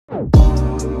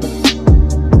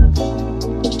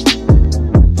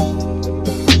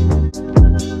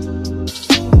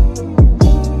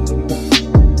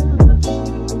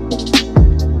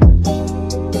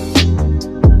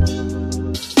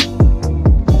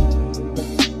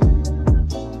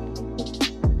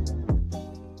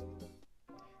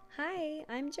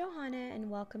Johanna and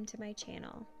welcome to my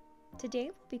channel.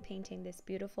 Today we'll be painting this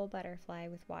beautiful butterfly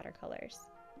with watercolors.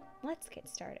 Let's get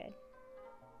started.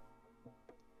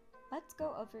 Let's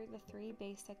go over the 3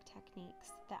 basic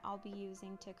techniques that I'll be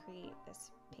using to create this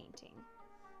painting.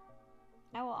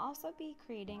 I will also be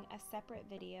creating a separate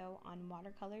video on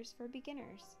watercolors for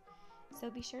beginners,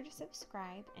 so be sure to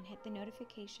subscribe and hit the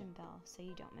notification bell so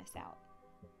you don't miss out.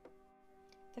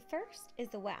 The first is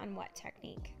the wet on wet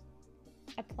technique.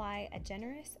 Apply a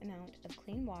generous amount of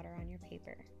clean water on your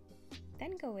paper.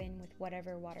 Then go in with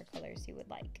whatever watercolors you would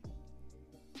like.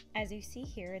 As you see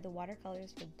here, the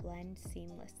watercolors will blend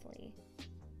seamlessly.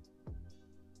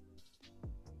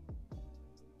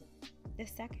 The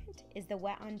second is the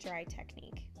wet on dry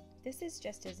technique. This is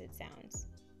just as it sounds,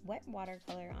 wet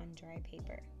watercolor on dry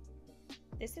paper.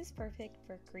 This is perfect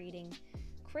for creating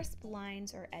crisp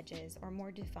lines or edges or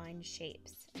more defined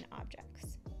shapes and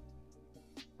objects.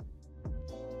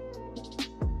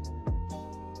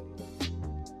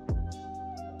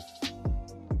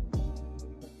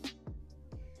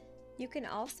 You can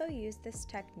also use this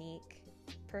technique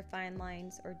for fine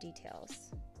lines or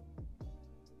details.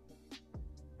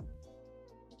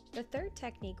 The third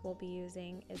technique we'll be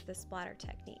using is the splatter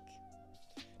technique.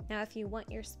 Now, if you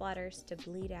want your splatters to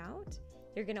bleed out,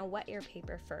 you're going to wet your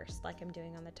paper first, like I'm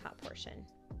doing on the top portion.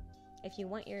 If you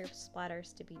want your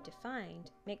splatters to be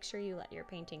defined, make sure you let your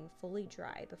painting fully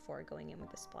dry before going in with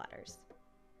the splatters.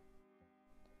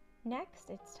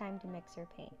 Next, it's time to mix your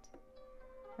paint.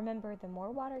 Remember, the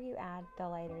more water you add, the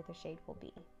lighter the shade will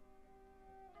be.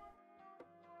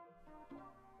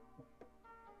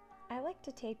 I like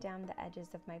to tape down the edges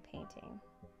of my painting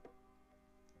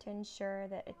to ensure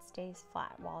that it stays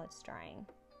flat while it's drying.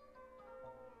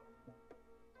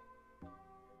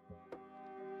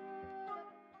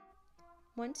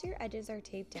 Once your edges are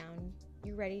taped down,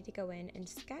 you're ready to go in and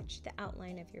sketch the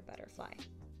outline of your butterfly.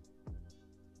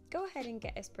 Go ahead and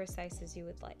get as precise as you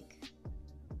would like.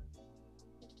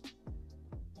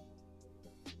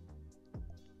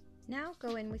 Now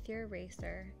go in with your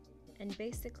eraser and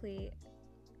basically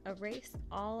erase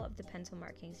all of the pencil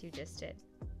markings you just did,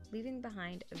 leaving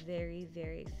behind a very,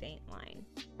 very faint line.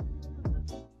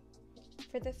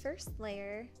 For the first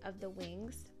layer of the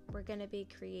wings, we're going to be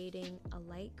creating a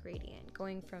light gradient,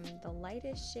 going from the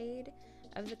lightest shade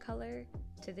of the color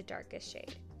to the darkest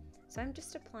shade. So I'm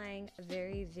just applying a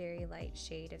very, very light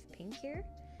shade of pink here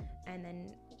and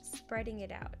then spreading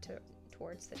it out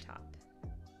towards the top.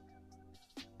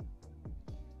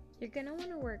 You're going to want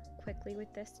to work quickly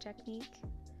with this technique,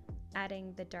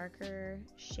 adding the darker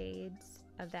shades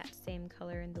of that same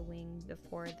color in the wing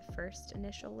before the first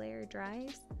initial layer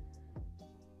dries.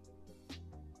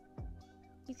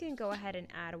 You can go ahead and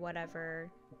add whatever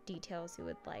details you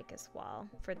would like as well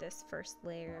for this first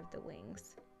layer of the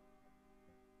wings.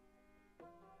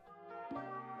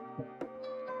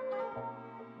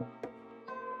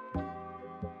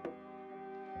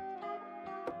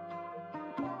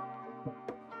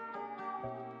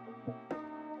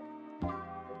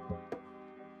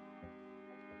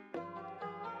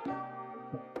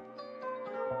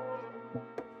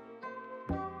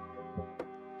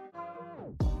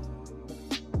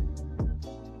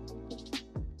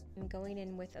 Going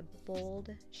in with a bold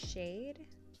shade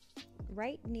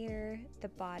right near the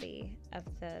body of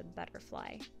the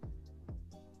butterfly.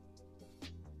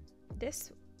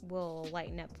 This will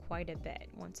lighten up quite a bit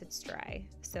once it's dry,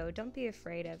 so don't be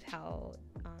afraid of how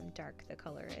dark the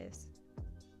color is.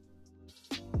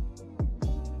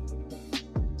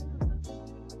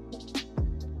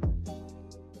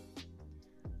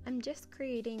 I'm just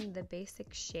creating the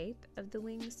basic shape of the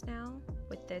wings now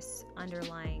with this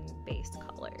underlying base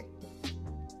color.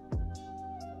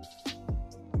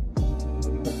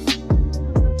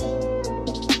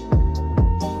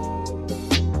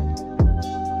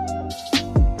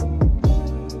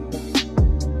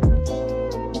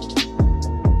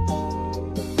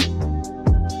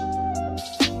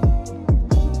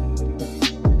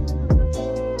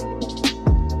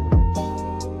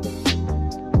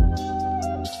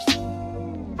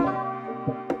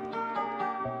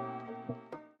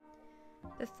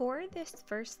 Before this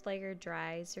first layer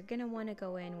dries, you're going to want to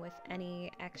go in with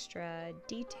any extra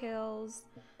details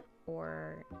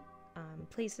or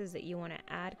places that you want to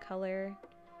add color,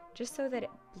 just so that it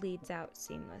bleeds out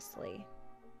seamlessly.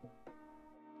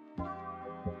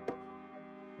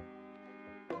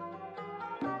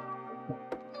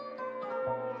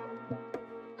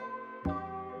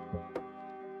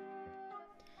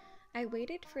 I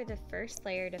waited for the first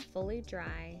layer to fully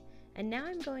dry, and now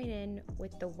I'm going in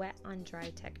with the wet on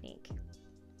dry technique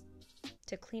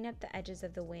to clean up the edges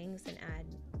of the wings and add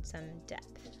some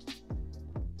depth.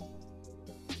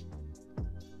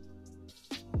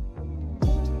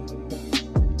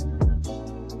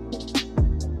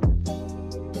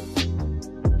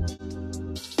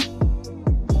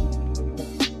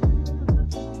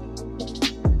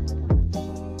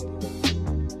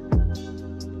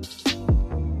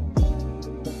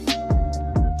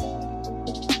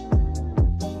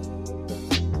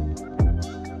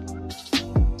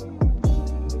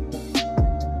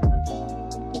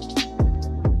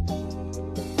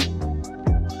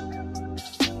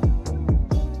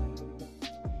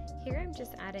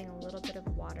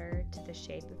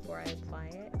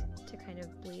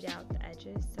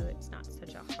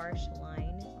 such a harsh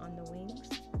line on the wings.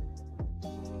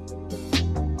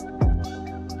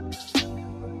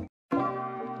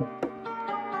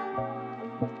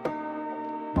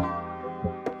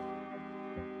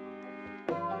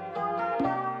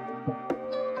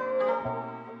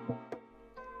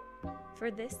 For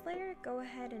this layer, go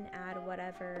ahead and add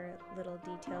whatever little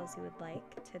details you would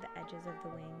like to the edges of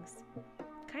the wings.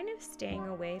 Kind of staying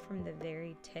away from the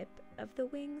very tip of the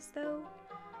wings though,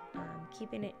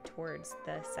 keeping it towards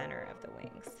the center of the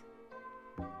wings.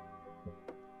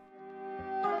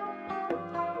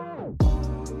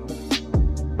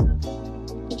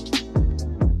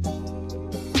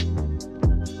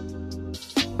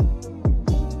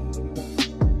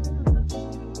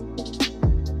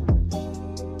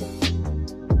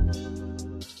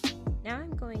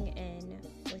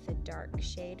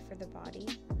 Shade for the body.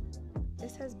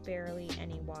 This has barely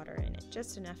any water in it,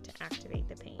 just enough to activate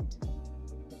the paint.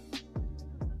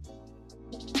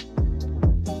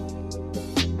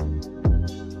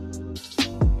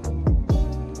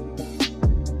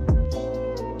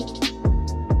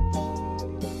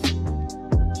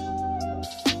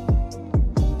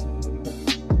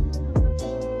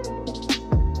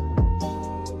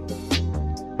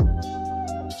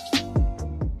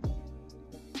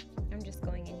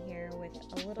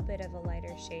 Of a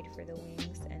lighter shade for the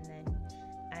wings and then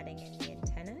adding in the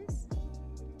antennas.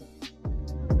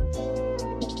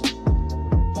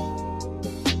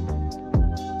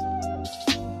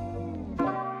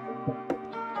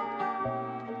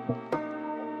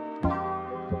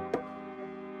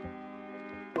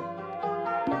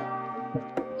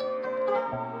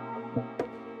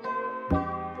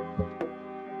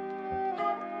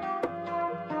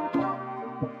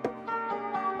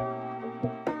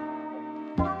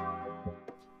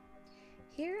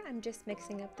 I'm just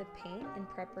mixing up the paint in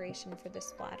preparation for the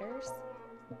splatters.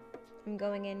 I'm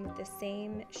going in with the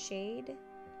same shade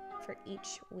for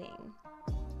each wing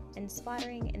and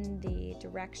splattering in the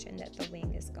direction that the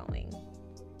wing is going.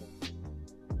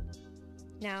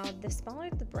 Now, the smaller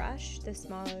the brush, the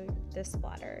smaller the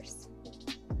splatters.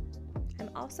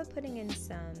 I'm also putting in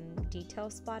some detail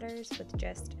splatters with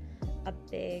just a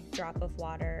big drop of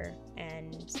water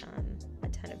and a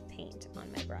ton of paint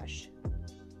on my brush.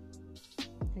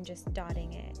 And just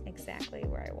dotting it exactly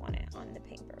where I want it on the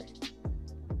paper.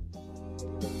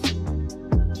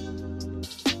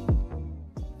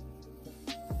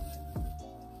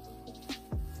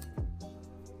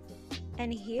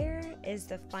 And here is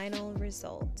the final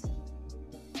result.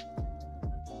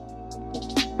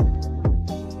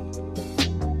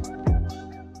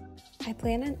 I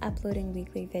plan on uploading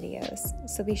weekly videos,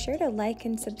 so be sure to like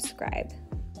and subscribe.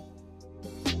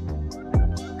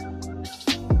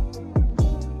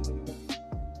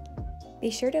 Be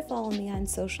sure to follow me on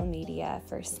social media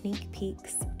for sneak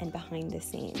peeks and behind the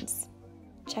scenes.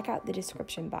 Check out the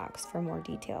description box for more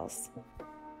details.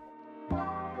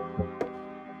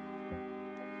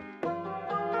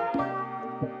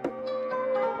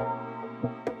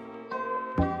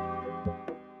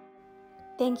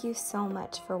 Thank you so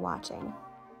much for watching.